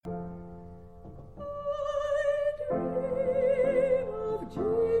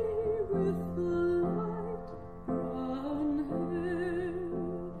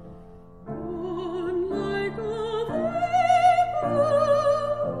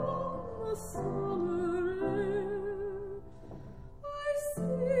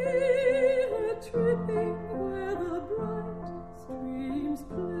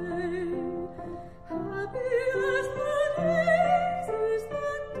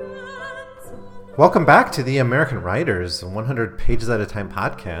Welcome back to the American Writers 100 Pages at a Time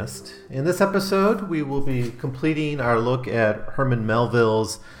podcast. In this episode, we will be completing our look at Herman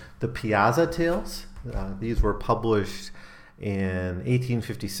Melville's The Piazza Tales. These were published in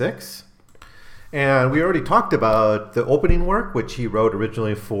 1856. And we already talked about the opening work, which he wrote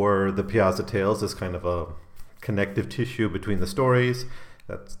originally for The Piazza Tales, as kind of a connective tissue between the stories.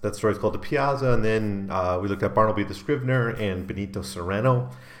 That story is called The Piazza. And then we looked at Bartleby the Scrivener and Benito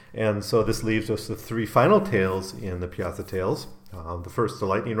Cereno. And so this leaves us the three final tales in the Piazza Tales. The first, the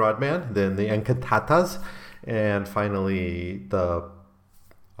Lightning Rod Man, then the Encantatas, and finally the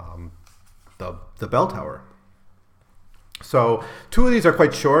Bell Tower. So two of these are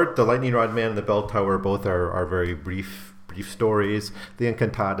quite short. The Lightning Rod Man and the Bell Tower both are very brief stories. The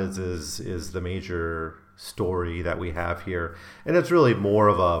Encantatas is the major story that we have here, and it's really more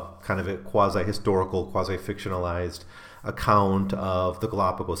of a kind of a quasi-historical, quasi-fictionalized account of the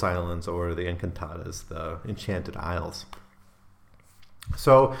Galapagos Islands, or the Encantadas, the Enchanted Isles.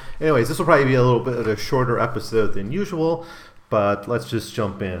 So anyways, this will probably be a little bit of a shorter episode than usual, but let's just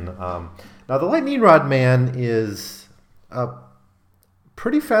jump in. Now, the Lightning Rod Man is a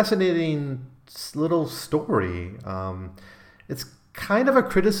pretty fascinating little story. It's kind of a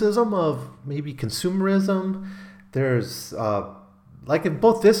criticism of maybe consumerism. There's like in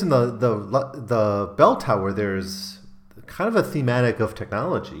both this and the Bell Tower, there's kind of a thematic of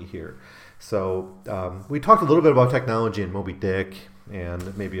technology here. So we talked a little bit about technology in Moby Dick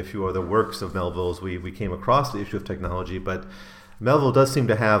and maybe a few other works of Melville's. We came across the issue of technology, but Melville does seem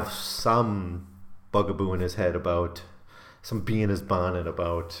to have some bugaboo in his head about some bee in his bonnet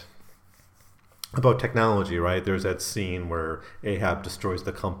about technology, right? There's that scene where Ahab destroys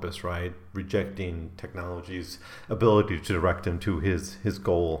the compass, right? Rejecting technology's ability to direct him to his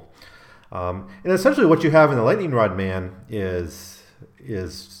goal. And essentially what you have in the Lightning Rod Man is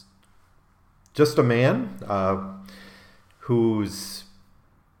just a man who's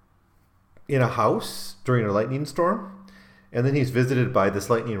in a house during a lightning storm, and then he's visited by this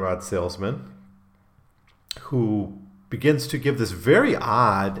lightning rod salesman who begins to give this very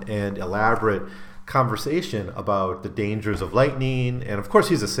odd and elaborate conversation about the dangers of lightning. And of course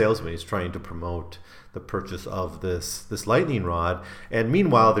he's a salesman. He's trying to promote the purchase of this lightning rod. And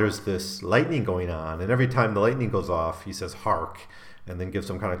meanwhile, there's this lightning going on. And every time the lightning goes off, he says, "Hark," and then gives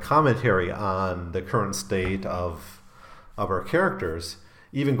some kind of commentary on the current state of our characters,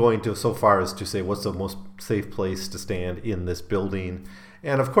 even going to so far as to say, what's the most safe place to stand in this building?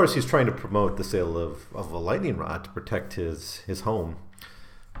 And of course, he's trying to promote the sale of a lightning rod to protect his home,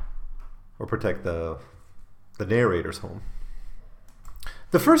 or protect the narrator's home.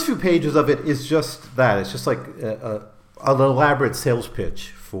 The first few pages of it is just that. It's just like an elaborate sales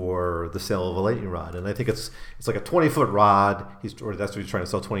pitch for the sale of a lightning rod. And I think it's like a 20-foot rod. Or that's what he's trying to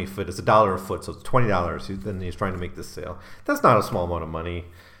sell, 20 foot. It's $1 a foot, so it's $20. Then he's trying to make this sale. That's not a small amount of money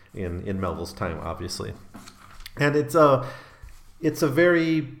in Melville's time, obviously. And it's a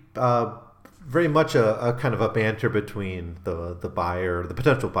very much a kind of a banter between the buyer, the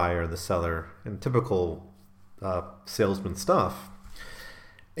potential buyer, and the seller, and typical salesman stuff.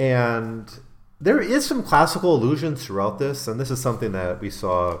 And there is some classical allusions throughout this, and this is something that we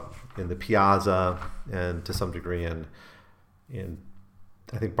saw in the Piazza, and to some degree in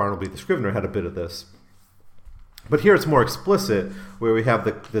I think Bartleby the Scrivener had a bit of this. But here it's more explicit, where we have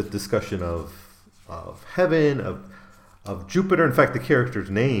the discussion of heaven, of Jupiter. In fact, the character's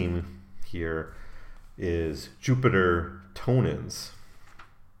name here is Jupiter Tonans.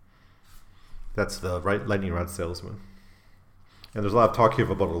 That's the lightning rod salesman. And there's a lot of talk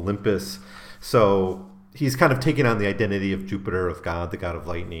here about Olympus. So he's kind of taking on the identity of Jupiter, of God, the god of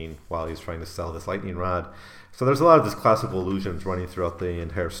lightning, while he's trying to sell this lightning rod. So there's a lot of this classical allusions running throughout the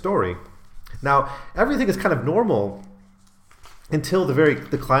entire story. Now, everything is kind of normal until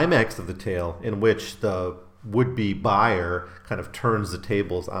the climax of the tale, in which the would-be buyer kind of turns the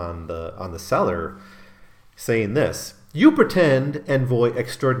tables on the seller, saying this: "You pretend envoy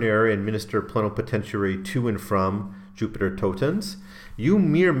extraordinary and minister plenipotentiary to and from Jupiter Totans, you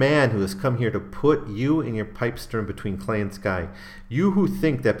mere man who has come here to put you and your pipe stem between clay and sky, you who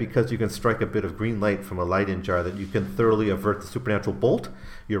think that because you can strike a bit of green light from a Leyden jar that you can thoroughly avert the supernatural bolt,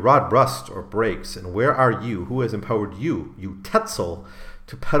 your rod rusts or breaks. And where are you? Who has empowered you, you Tetzel,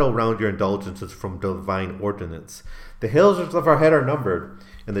 to peddle round your indulgences from divine ordinance? The hairs of our head are numbered,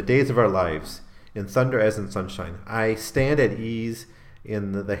 and the days of our lives, in thunder as in sunshine. I stand at ease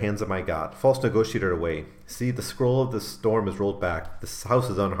in the hands of my God. False negotiator away. See, the scroll of the storm is rolled back. This house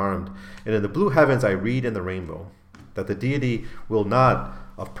is unharmed. And in the blue heavens I read in the rainbow that the deity will not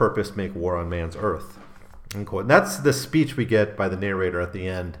of purpose make war on man's earth." And that's the speech we get by the narrator at the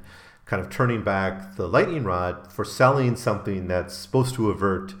end, kind of turning back the lightning rod for selling something that's supposed to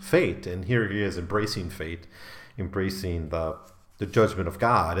avert fate. And here he is embracing fate, embracing the judgment of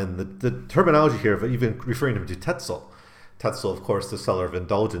God. And the terminology here of even referring him to Tetzel. Tetzel, of course, the seller of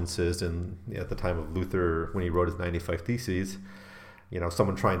indulgences at the time of Luther when he wrote his 95 Theses,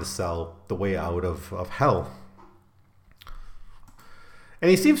 someone trying to sell the way out of hell. And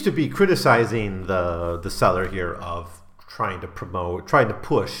he seems to be criticizing the seller here of trying to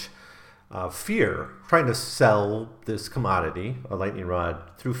push fear, trying to sell this commodity, a lightning rod,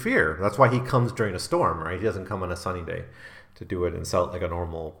 through fear. That's why he comes during a storm, right? He doesn't come on a sunny day to do it and sell it like a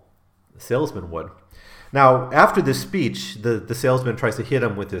normal salesman would. Now, after this speech, the salesman tries to hit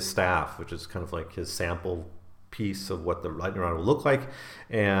him with his staff, which is kind of like his sample piece of what the lightning rod will look like.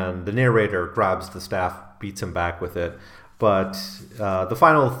 And the narrator grabs the staff, beats him back with it. But the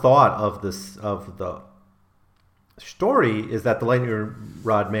final thought of the story is that the lightning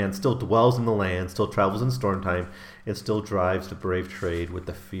rod man still dwells in the land, still travels in storm time, and still drives the brave trade with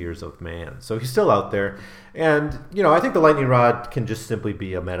the fears of man. So he's still out there. And, I think the lightning rod can just simply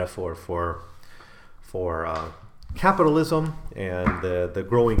be a metaphor for capitalism and the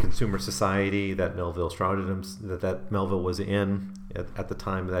growing consumer society that Melville shrouded him, that Melville was in at the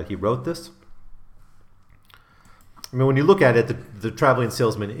time that he wrote this. I mean, when you look at it, the traveling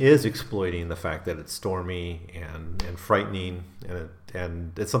salesman is exploiting the fact that it's stormy and frightening,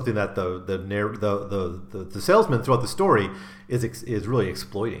 and it's something that the salesman throughout the story is really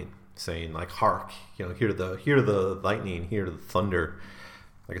exploiting, saying like, "Hark, hear the lightning, hear the thunder."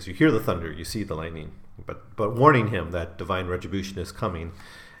 I guess you hear the thunder, you see the lightning, but warning him that divine retribution is coming,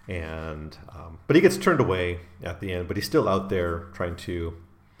 and but he gets turned away at the end. But he's still out there trying to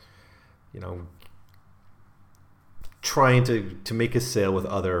make his sale with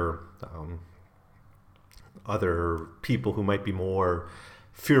other people who might be more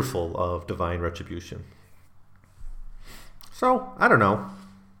fearful of divine retribution. So I don't know,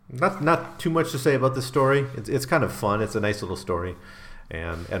 not too much to say about this story. It's kind of fun. It's a nice little story,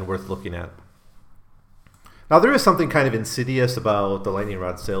 and worth looking at. Now there is something kind of insidious about the lightning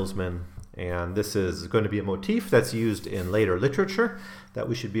rod salesman, and this is going to be a motif that's used in later literature that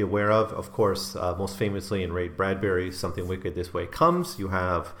we should be aware of. Of course, most famously in Ray Bradbury's Something Wicked This Way Comes, you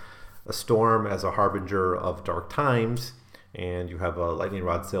have a storm as a harbinger of dark times, and you have a lightning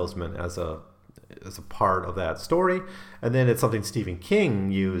rod salesman as a part of that story. And then it's something Stephen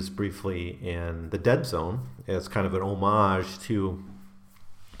King used briefly in The Dead Zone as kind of an homage to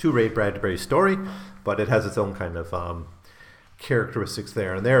Ray Bradbury's story, but it has its own kind of characteristics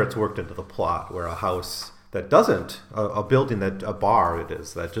there. And there it's worked into the plot, where a house that doesn't, a bar it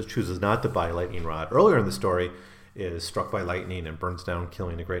is, that just chooses not to buy lightning rod earlier in the story is struck by lightning and burns down,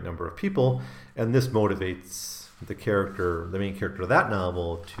 killing a great number of people. And this motivates the main character of that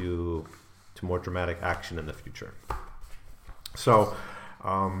novel to more dramatic action in the future. So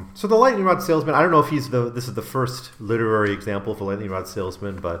the lightning rod salesman, I don't know if this is the first literary example of a lightning rod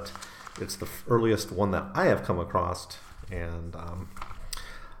salesman, but it's the earliest one that I have come across. And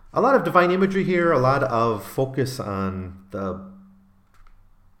a lot of divine imagery here, a lot of focus on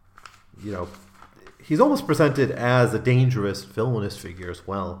he's almost presented as a dangerous villainous figure as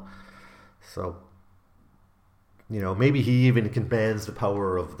well. So, maybe he even commands the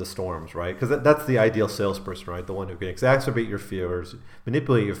power of the storms, right? Because that's the ideal salesperson, right? The one who can exacerbate your fears,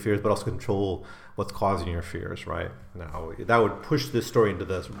 manipulate your fears, but also control what's causing your fears, right? Now, that would push this story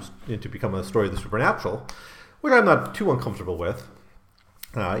into become a story of the supernatural, which I'm not too uncomfortable with,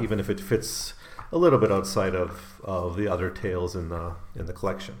 even if it fits a little bit outside of the other tales in the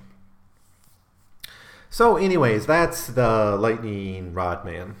collection. So anyways, that's the Lightning Rod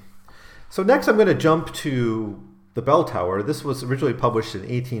Man. So next I'm going to jump to The Bell Tower. This was originally published in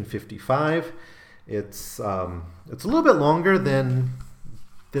 1855. It's a little bit longer than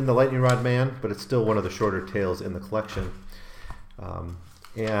the Lightning Rod Man, but it's still one of the shorter tales in the collection.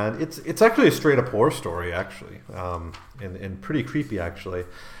 And it's actually a straight up horror story, actually, and pretty creepy, actually.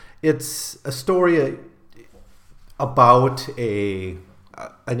 It's a story about an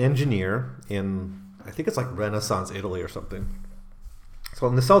engineer in, I think it's like Renaissance Italy or something. So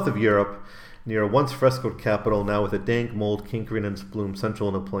in the south of Europe, near a once frescoed capital, now with a dank mold kinkering in its bloom, central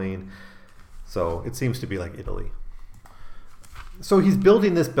in a plain. So it seems to be like Italy. So he's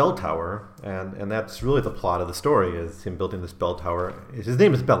building this bell tower, and that's really the plot of the story, is him building this bell tower. His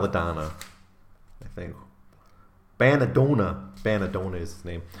name is Belladonna, I think. Bannadonna is his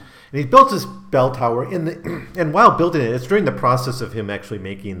name. And he built this bell tower, and while building it, it's during the process of him actually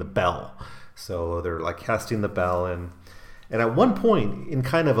making the bell. So they're like casting the bell, and at one point, in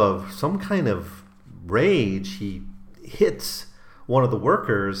some kind of rage, he hits one of the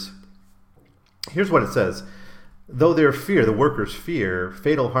workers Here's what it says. Though their fear, the workers' fear,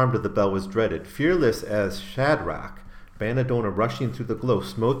 fatal harm to the bell was dreaded. Fearless as Shadrach, Banadona, rushing through the glow,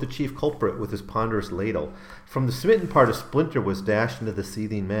 smote the chief culprit with his ponderous ladle. From the smitten part a splinter was dashed into the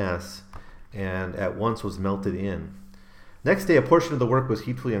seething mass, and at once was melted in. Next day a portion of the work was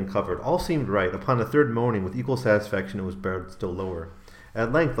heedfully uncovered. All seemed right. Upon the third morning, with equal satisfaction, it was buried still lower.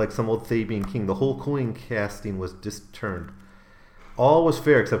 At length, like some old Theban king, the whole cooling casting was disturned. All was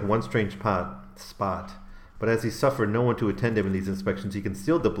fair except one strange spot. But as he suffered no one to attend him in these inspections, he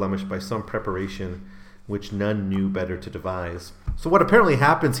concealed the blemish by some preparation which none knew better to devise. So what apparently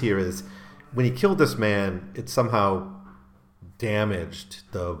happens here is, when he killed this man, it somehow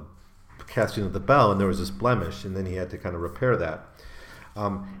damaged the casting of the bell, and there was this blemish, and then he had to kind of repair that.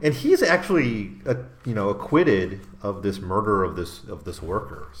 And he's actually, acquitted of this murder of this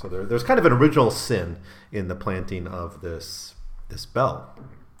worker. So there's kind of an original sin in the planting of this bell.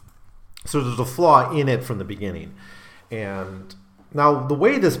 So there's a flaw in it from the beginning. And now the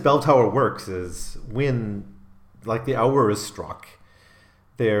way this bell tower works is when, like, the hour is struck,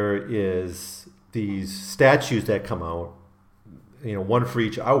 there is these statues that come out, one for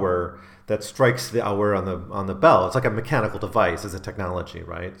each hour, that strikes the hour on the bell. It's like a mechanical device, as a technology,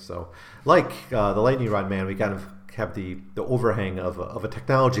 right? So, like the lightning rod man, we kind of have the overhang of a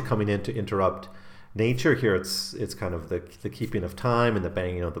technology coming in to interrupt nature. Here, it's kind of the keeping of time and the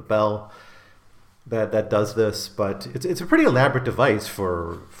banging of the bell that does this. But it's a pretty elaborate device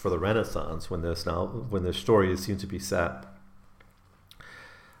for the Renaissance when this story seems to be set.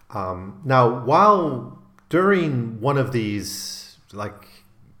 Now, while during one of these,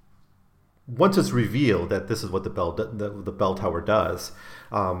 once it's revealed that this is what the bell tower does,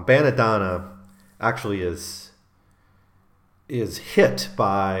 Banadonna actually is hit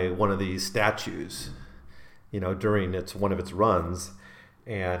by one of these statues, during one of its runs,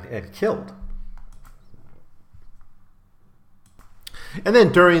 and killed. And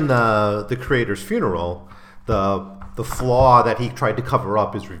then during the creator's funeral, the flaw that he tried to cover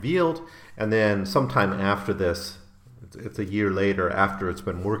up is revealed, and then sometime after this, it's a year later, after it's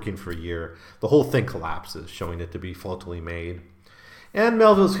been working for a year, the whole thing collapses, showing it to be faultily made. And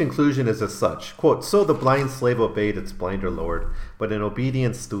Melville's conclusion is as such, quote, "So the blind slave obeyed its blinder lord, but in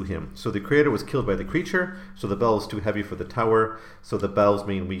obedience slew him. So the creator was killed by the creature, so the bell was too heavy for the tower, so the bell's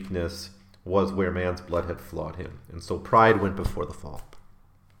main weakness was where man's blood had flawed him. And so pride went before the fall."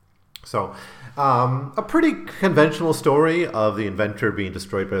 So a pretty conventional story of the inventor being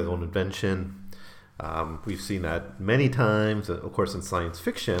destroyed by his own invention. We've seen that many times, of course, in science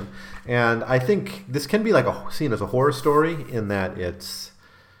fiction, and I think this can be seen as a horror story in that it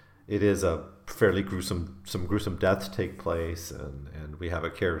is a fairly gruesome deaths take place, and we have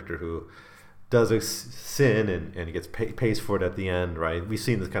a character who does a sin and he gets pays for it at the end, right? We've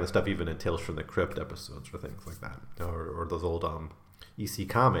seen this kind of stuff even in Tales from the Crypt episodes or things like that, or those old EC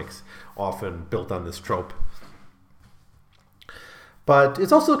comics, often built on this trope. But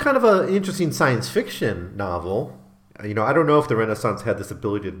it's also kind of an interesting science fiction novel. I don't know if the Renaissance had this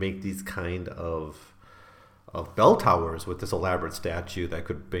ability to make these kind of bell towers with this elaborate statue that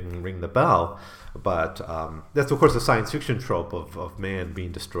could ring the bell. But that's, of course, a science fiction trope of man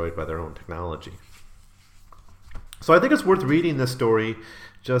being destroyed by their own technology. So I think it's worth reading this story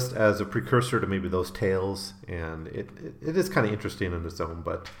just as a precursor to maybe those tales. And it is kind of interesting in its own.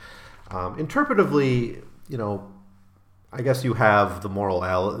 But interpretively, I guess you have the moral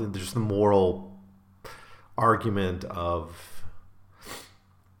argument of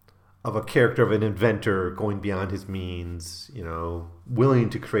a character, of an inventor going beyond his means, willing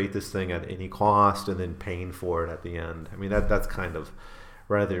to create this thing at any cost and then paying for it at the end. I mean, that's kind of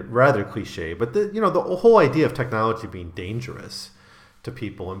rather cliche, but the whole idea of technology being dangerous to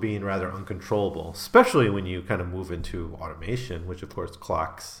people and being rather uncontrollable, especially when you kind of move into automation, which of course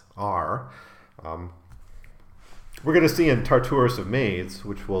clocks are. We're going to see in Tartarus of Maids,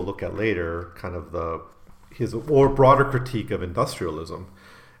 which we'll look at later, kind of his more broader critique of industrialism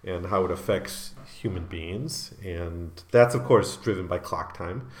and how it affects human beings. And that's, of course, driven by clock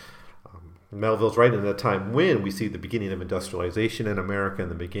time. Melville's right in a time when we see the beginning of industrialization in America and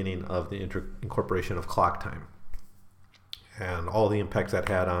the beginning of the incorporation of clock time and all the impacts that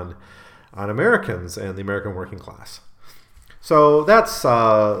had on Americans and the American working class. So that's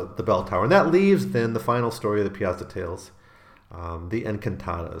the bell tower. And that leaves then the final story of the Piazza Tales, the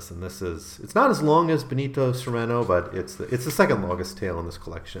Encantadas. And it's not as long as Benito Cereno, but it's the second longest tale in this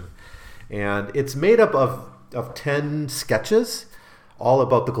collection. And it's made up of 10 sketches, all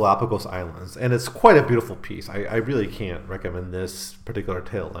about the Galapagos Islands. And it's quite a beautiful piece. I really can't recommend this particular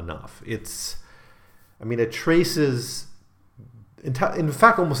tale enough. It traces in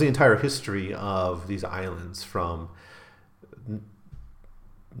fact, almost the entire history of these islands, from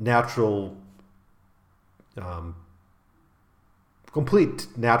natural, complete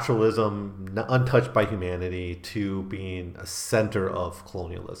naturalism, untouched by humanity, to being a center of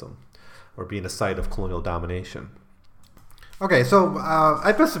colonialism, or being a site of colonial domination. Okay, so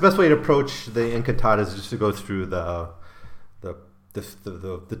I guess the best way to approach the Encantadas is just to go through the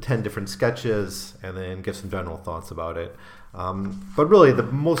 10 different sketches and then give some general thoughts about it. But really, the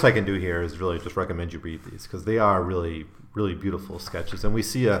most I can do here is really just recommend you read these, because they are really, really beautiful sketches. And we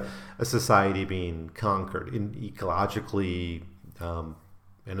see a society being conquered ecologically and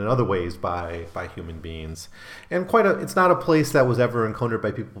in other ways by human beings. And it's not a place that was ever encountered by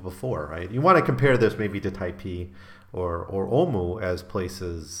people before, right? You want to compare this maybe to Taipei or Omu as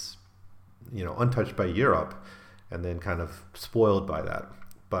places, untouched by Europe, and then kind of spoiled by that.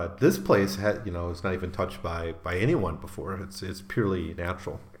 But this place is not even touched by anyone before. It's purely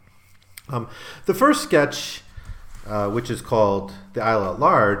natural. The first sketch, which is called The Isle at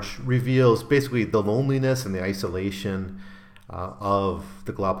Large, reveals basically the loneliness and the isolation of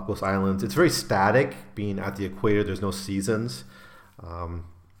the Galapagos Islands. It's very static, being at the equator. There's no seasons.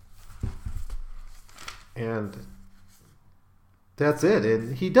 And that's it.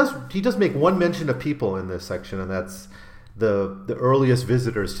 And he does make one mention of people in this section, and that's the earliest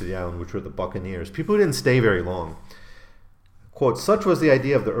visitors to the island, which were the buccaneers. People who didn't stay very long. Quote, "Such was the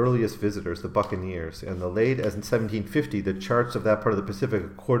idea of the earliest visitors, the buccaneers, and the late as in 1750, the charts of that part of the Pacific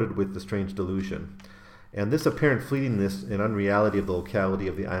accorded with the strange delusion. And this apparent fleetingness and unreality of the locality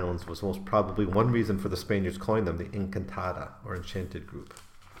of the islands was most probably one reason for the Spaniards calling them the Encantada, or Enchanted Group."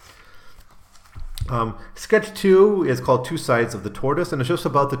 Sketch 2 is called Two Sides of the Tortoise, and it's just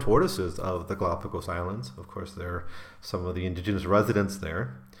about the tortoises of the Galapagos Islands. Of course, they're some of the indigenous residents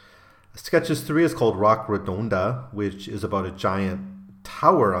there. Sketches 3 is called Rock Redonda, which is about a giant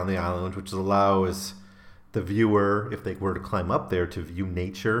tower on the island, which allows the viewer, if they were to climb up there, to view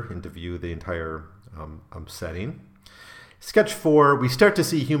nature and to view the entire setting. Sketch 4, we start to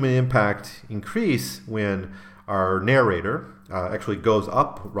see human impact increase when our narrator actually goes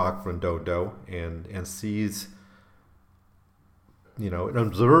up Rock Redondo and sees, and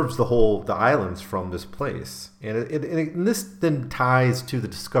observes the islands from this place. And this then ties to the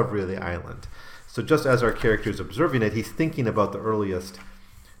discovery of the island. So just as our character is observing it, he's thinking about the earliest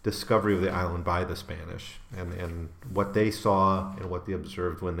discovery of the island by the Spanish and what they saw and what they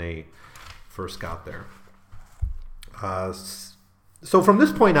observed when they first got there. So from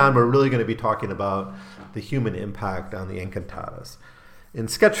this point on, we're really going to be talking about the human impact on the Encantadas. In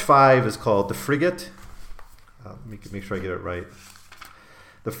sketch 5 is called The Frigate. Make sure I get it right.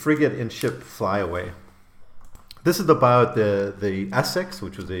 The Frigate and Ship Flyaway. This is about the Essex,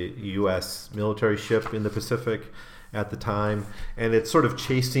 which was a U.S. military ship in the Pacific at the time, and it's sort of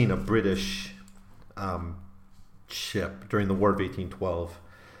chasing a British ship during the War of 1812.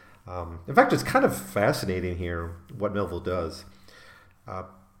 In fact, it's kind of fascinating here what Melville does. I'll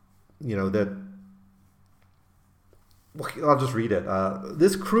just read it.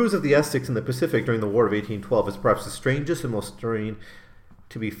 This cruise of the Essex in the Pacific during the War of 1812 is perhaps the strangest and most stirring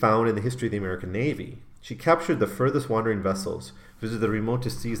to be found in the history of the American Navy. She captured the furthest wandering vessels, visited the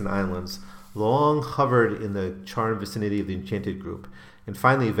remotest seas and islands, long hovered in the charmed vicinity of the Enchanted Group, and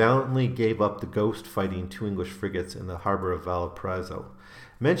finally valiantly gave up the ghost fighting 2 English frigates in the harbor of Valparaiso.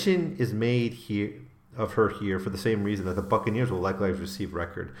 Mention is made here of her here for the same reason that the buccaneers will likewise receive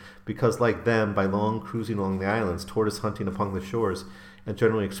record, because like them, by long cruising along the islands, tortoise hunting upon the shores, and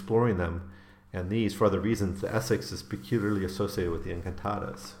generally exploring them, and these, for other reasons, the Essex is peculiarly associated with the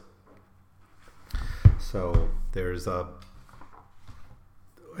Encantadas. So there's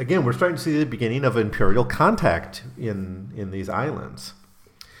again, we're starting to see the beginning of imperial contact in these islands.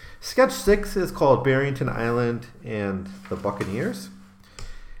 Sketch 6 is called Barrington Island and the Buccaneers.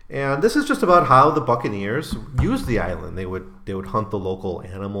 And this is just about how the buccaneers used the island. They would hunt the local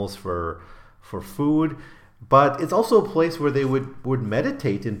animals for food, but it's also a place where they would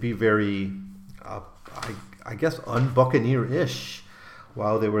meditate and be very, I guess, un-buccaneer-ish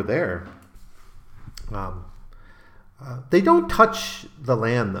while they were there. They don't touch the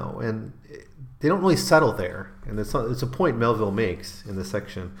land, though, and they don't really settle there. And it's a point Melville makes in this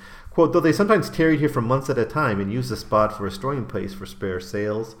section. Quote, "Though they sometimes tarried here for months at a time and used the spot for a storing place for spare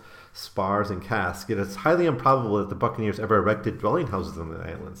sails, spars, and casks, yet it's highly improbable that the buccaneers ever erected dwelling houses on the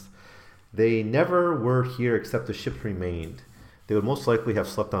islands. They never were here except the ships remained. They would most likely have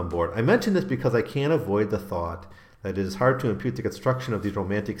slept on board. I mention this because I can't avoid the thought that it is hard to impute the construction of these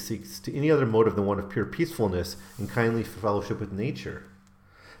romantic seats to any other motive than one of pure peacefulness and kindly fellowship with nature.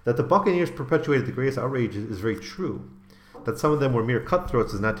 That the buccaneers perpetuated the greatest outrages is very true. That some of them were mere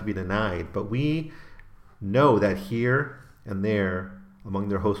cutthroats is not to be denied, but we know that here and there among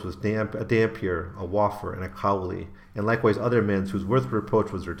their hosts was a Dampier, a Waffer, and a Cowley, and likewise other men whose worth of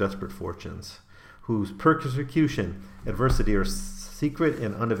reproach was their desperate fortunes, whose persecution, adversity, or secret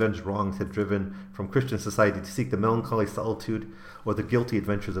and unavenged wrongs had driven from Christian society to seek the melancholy solitude or the guilty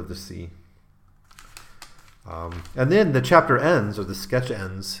adventures of the sea. And then the chapter ends, or the sketch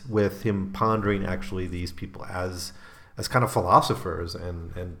ends, with him pondering actually these people as kind of philosophers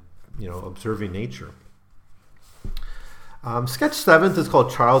and observing nature. Sketch 7th is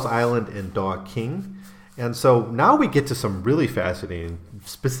called Charles Island and Daw King. And so now we get to some really fascinating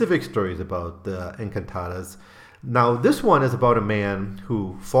specific stories about the Encantadas. Now, this one is about a man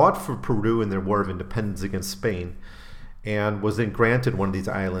who fought for Peru in their War of Independence against Spain and was then granted one of these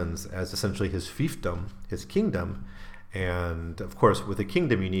islands as essentially his fiefdom, his kingdom. And, of course, with a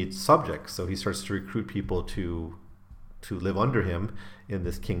kingdom, you need subjects. So he starts to recruit people to live under him in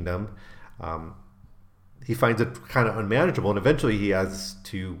this kingdom. He finds it kind of unmanageable, and eventually he has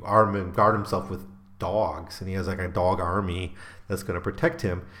to arm and guard himself with dogs, and he has like a dog army that's going to protect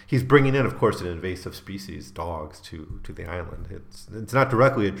him. He's bringing in, of course, an invasive species, dogs, to the island. It's not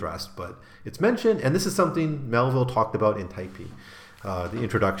directly addressed, but it's mentioned, and this is something Melville talked about in Typee, the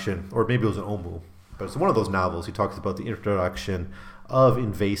introduction, or maybe it was an Omu, but it's one of those novels. He talks about the introduction of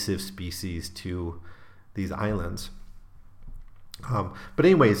invasive species to these islands. But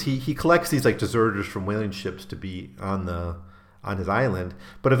anyways, he collects these like deserters from whaling ships to be on his island,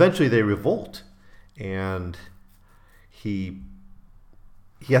 but eventually they revolt, and he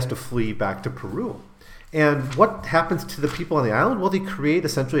has to flee back to Peru. And what happens to the people on the island? Well, they create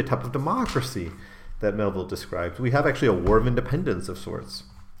essentially a type of democracy that Melville describes. We have actually a war of independence of sorts.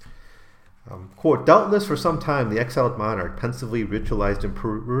 Quote, doubtless for some time the exiled monarch, pensively ritualized in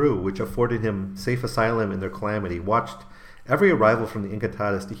Peru, which afforded him safe asylum in their calamity, watched every arrival from the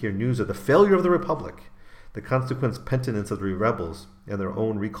Encantadas to hear news of the failure of the Republic, the consequent penitence of the rebels, and their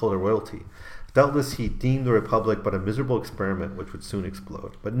own recall to royalty. Doubtless he deemed the Republic but a miserable experiment which would soon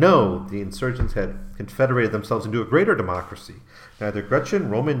explode. But no, the insurgents had confederated themselves into a greater democracy, neither Grecian,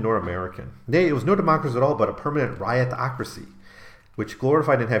 Roman, nor American. Nay, it was no democracy at all, but a permanent riotocracy, which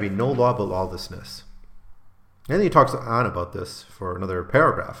glorified in having no law but lawlessness. And then he talks on about this for another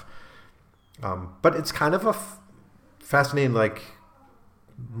paragraph. But it's kind of a fascinating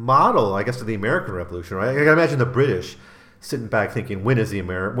model, I guess, of the American Revolution, right? I can imagine the British sitting back thinking, when are the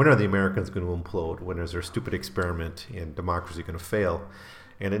Americans going to implode? When is their stupid experiment in democracy going to fail?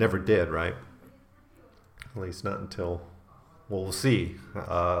 And it never did, right? At least not until, well, we'll see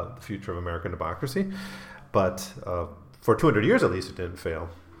the future of American democracy. But for 200 years, at least, it didn't fail.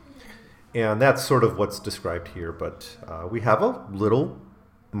 And that's sort of what's described here. But we have a little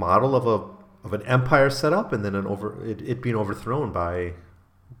model of an empire set up, and then it being overthrown by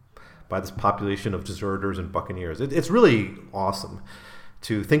this population of deserters and buccaneers. It's really awesome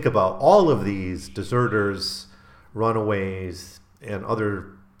to think about all of these deserters, runaways, and other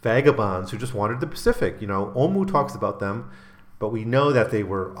vagabonds who just wandered the Pacific. Omu talks about them, but we know that they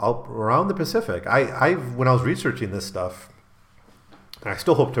were out around the Pacific. When I was researching this stuff, I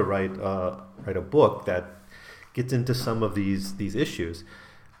still hope to write a book that gets into some of these issues.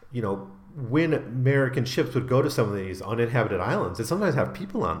 When American ships would go to some of these uninhabited islands, they sometimes have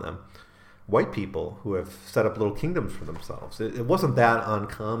people on them, white people who have set up little kingdoms for themselves. It wasn't that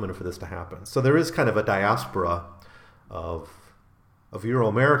uncommon for this to happen. So there is kind of a diaspora of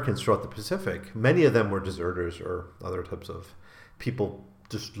Euro-Americans throughout the Pacific. Many of them were deserters or other types of people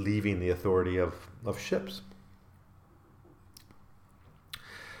just leaving the authority of ships.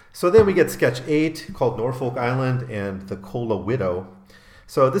 So then we get sketch 8 called Norfolk Island and the Kola Widow.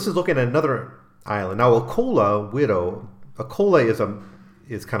 So this is looking at another island. Now, a Kola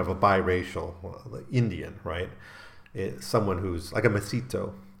is kind of a biracial Indian, right? It's someone who's like a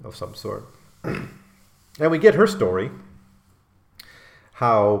mestizo of some sort. And we get her story,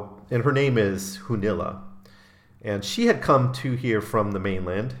 and her name is Hunilla. And she had come to here from the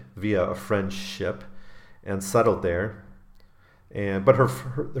mainland via a French ship and settled there. But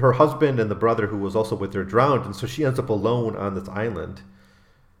her husband and the brother who was also with her drowned, and so she ends up alone on this island.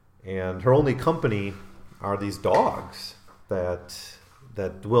 And her only company are these dogs that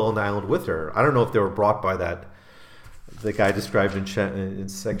dwell on the island with her. I don't know if they were brought by the guy described in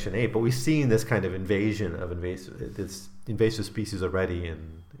section 8, but we've seen this kind of invasion of invasive species already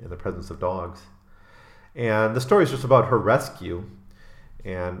in the presence of dogs. And the story is just about her rescue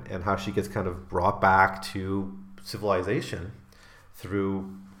and how she gets kind of brought back to civilization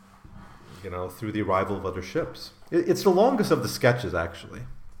through the arrival of other ships. It's the longest of the sketches, actually.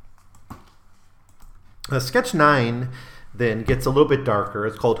 Sketch 9 then gets a little bit darker.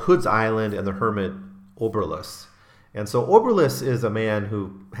 It's called Hood's Island and the Hermit Oberlus. And so Oberlus is a man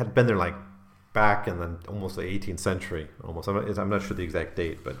who had been there like back in almost the 18th century, almost. I'm not sure the exact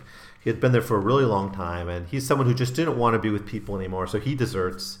date, but he had been there for a really long time, and he's someone who just didn't want to be with people anymore, so he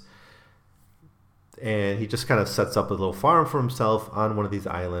deserts, and he just kind of sets up a little farm for himself on one of these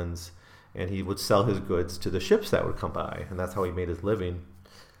islands, and he would sell his goods to the ships that would come by, and that's how he made his living,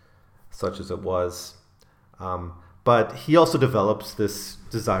 such as it was. But he also develops this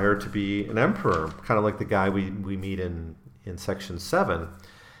desire to be an emperor, kind of like the guy we meet in section 7.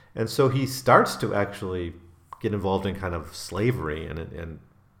 And so he starts to actually get involved in kind of slavery and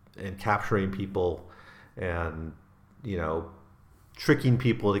capturing people and, tricking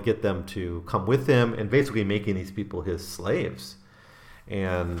people to get them to come with him and basically making these people his slaves.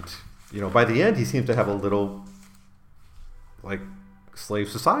 And, by the end, he seems to have a little, slave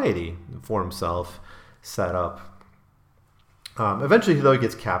society for himself set up. Eventually, though, he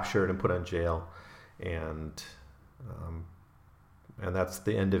gets captured and put on jail, and that's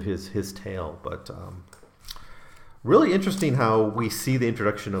the end of his tale. But really interesting how we see the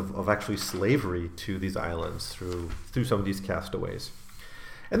introduction of actually slavery to these islands through some of these castaways.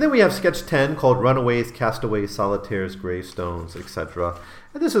 And then we have sketch 10 called Runaways, Castaways, Solitaires, Gravestones, etc.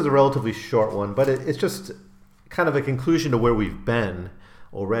 And this is a relatively short one, but it's just kind of a conclusion to where we've been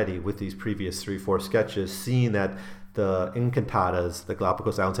already with these previous 3-4 sketches, seeing that the Encantadas, the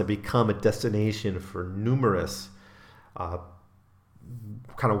Galapagos Islands, have become a destination for numerous kind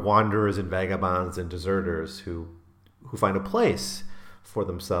of wanderers and vagabonds and deserters who find a place for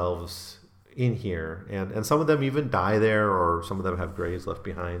themselves in here. And some of them even die there, or some of them have graves left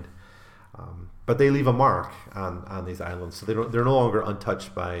behind. But they leave a mark on these islands, so they're no longer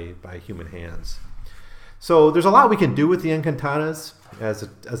untouched by human hands. So there's a lot we can do with the Encantadas as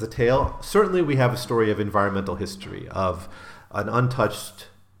a tale. Certainly we have a story of environmental history, of an untouched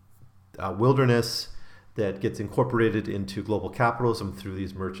wilderness that gets incorporated into global capitalism through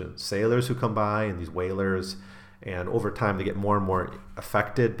these merchant sailors who come by and these whalers. And over time they get more and more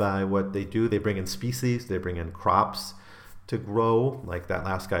affected by what they do. They bring in species, they bring in crops to grow, like that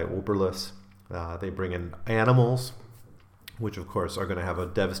last guy, Oberlus. They bring in animals, which of course are going to have a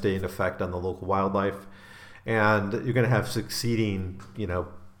devastating effect on the local wildlife. And you're going to have succeeding,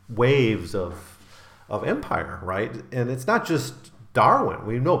 waves of empire, right? And it's not just Darwin.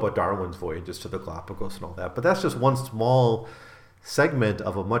 We know about Darwin's voyages to the Galapagos and all that, but that's just one small segment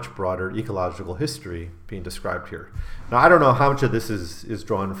of a much broader ecological history being described here. Now, I don't know how much of this is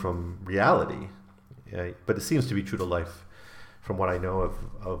drawn from reality, but it seems to be true to life from what I know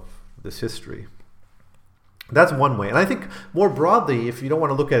of this history. That's one way. And I think more broadly, if you don't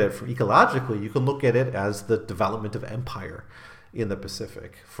want to look at it ecologically, you can look at it as the development of empire in the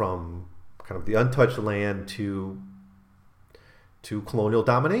Pacific, from kind of the untouched land to colonial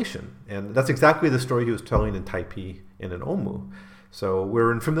domination. And that's exactly the story he was telling in Typee and in Omu. So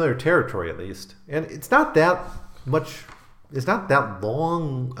we're in familiar territory, at least. And it's not that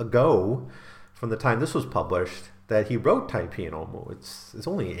long ago from the time this was published that he wrote Typee and Omu. It's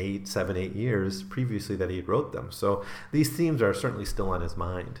only 7, 8 years previously that he wrote them. So these themes are certainly still on his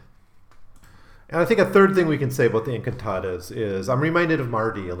mind. And I think a third thing we can say about the Encantadas is I'm reminded of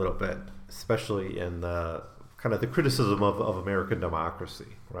Mardi a little bit, especially in the kind of the criticism of American democracy,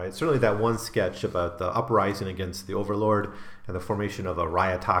 right? Certainly that one sketch about the uprising against the overlord and the formation of a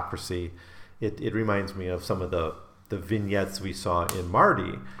riotocracy, it reminds me of some of the vignettes we saw in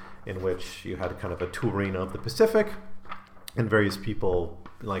Mardi, in which you had kind of a touring of the Pacific, and various people,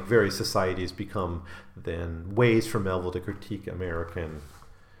 like various societies, become then ways for Melville to critique American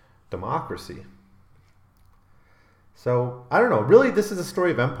democracy. So I don't know. Really, this is a story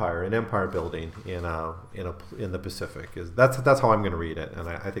of empire and empire building in the Pacific. That's how I'm going to read it, and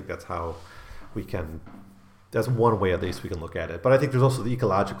I think that's how we can. That's one way, at least, we can look at it. But I think there's also the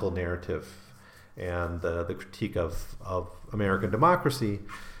ecological narrative and the critique of American democracy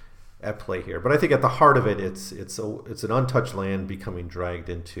at play here. But I think at the heart of it, it's an untouched land becoming dragged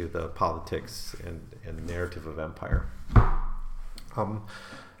into the politics and narrative of empire.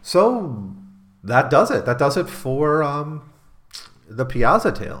 So that does it. That does it for the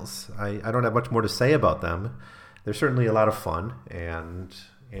Piazza Tales. I don't have much more to say about them. They're certainly a lot of fun and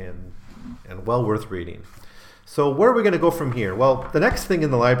well worth reading. So where are we going to go from here? Well, the next thing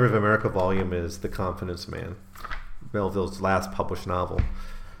in the Library of America volume is The Confidence Man, Melville's last published novel,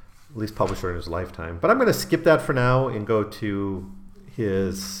 at least published during his lifetime. But I'm going to skip that for now and go to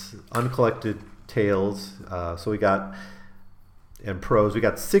his uncollected tales. So we got, and prose, we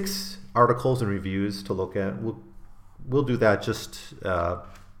got 6 articles and reviews to look at. We'll do that just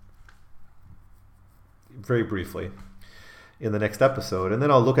very briefly. in the next episode, and then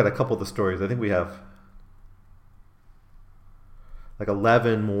I'll look at a couple of the stories. I think we have like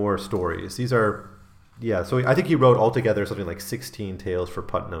 11 more stories. These are, yeah, so I think he wrote altogether something like 16 tales for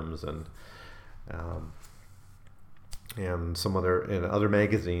Putnam's and some other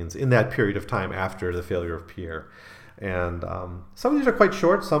magazines in that period of time after the failure of Pierre. And some of these are quite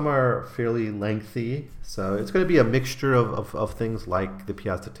short, some are fairly lengthy. So it's going to be a mixture of things like the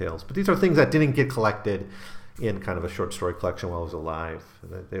Piazza Tales. But these are things that didn't get collected in kind of a short story collection while I was alive.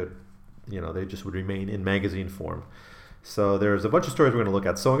 They just would remain in magazine form. So there's a bunch of stories we're going to look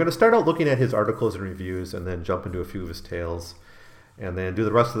at. So I'm going to start out looking at his articles and reviews, and then jump into a few of his tales, and then do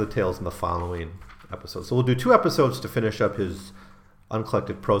the rest of the tales in the following episode. So we'll do 2 episodes to finish up his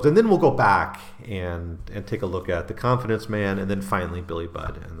uncollected prose, and then we'll go back and take a look at The Confidence Man, and then finally Billy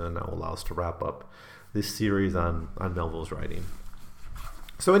Budd, and then that will allow us to wrap up this series on Melville's writing.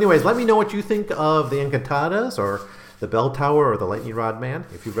 So anyways, let me know what you think of the Encantadas, or the Bell Tower, or the Lightning Rod Man.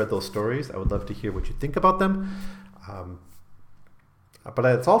 If you've read those stories, I would love to hear what you think about them. But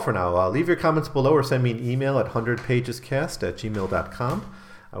that's all for now. Leave your comments below, or send me an email at 100pagescast@gmail.com.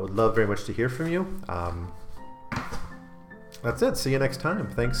 I would love very much to hear from you. That's it. See you next time.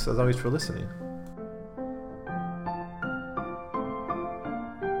 Thanks, as always, for listening.